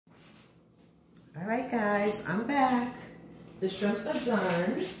All right, guys, I'm back. The shrimps are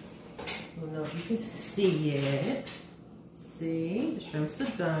done. I don't know if you can see it. See, the shrimps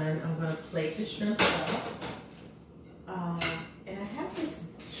are done. I'm gonna plate the shrimps up. And I have this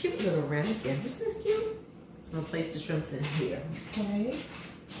cute little ramekin. Isn't this cute? So I'm gonna place the shrimps in here, okay?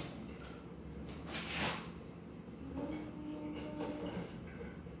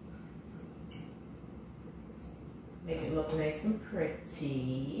 Make it look nice and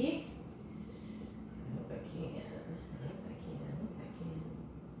pretty. I hope I can. I hope I can.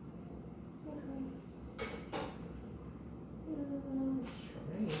 I hope I can.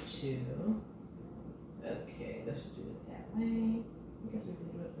 Try to. Okay, let's do it that way. I guess we can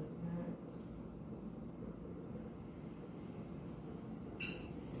do it like that. Let's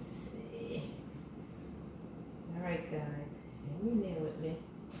see. All right, guys, hang in there with me.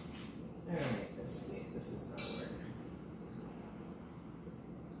 All right, let's see if this is gonna work.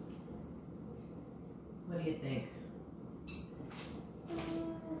 What do you think?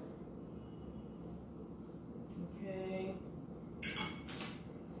 Okay.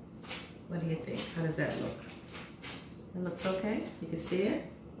 What do you think? How does that look? It looks okay? You can see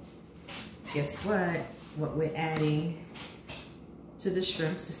it? Guess what? What we're adding to the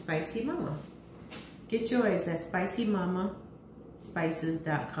shrimps is Spicy Mama. Get yours at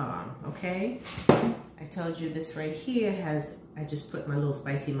spicymamaspices.com, okay? I told you this right here has, I just put my little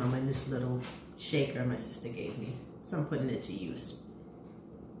Spicy Mama in this little shaker my sister gave me. So I'm putting it to use.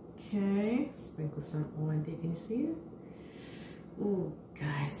 Okay, sprinkle some on there. Can you see it? Ooh,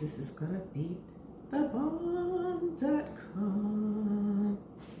 guys, this is gonna be thebomb.com.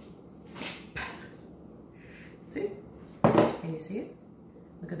 See? Can you see it?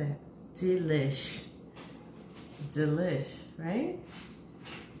 Look at that. Delish. Delish, right?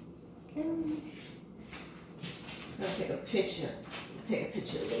 Okay. So I'll take a picture. I'll take a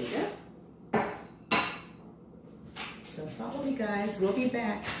picture later. So follow me, guys. We'll be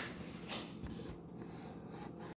back.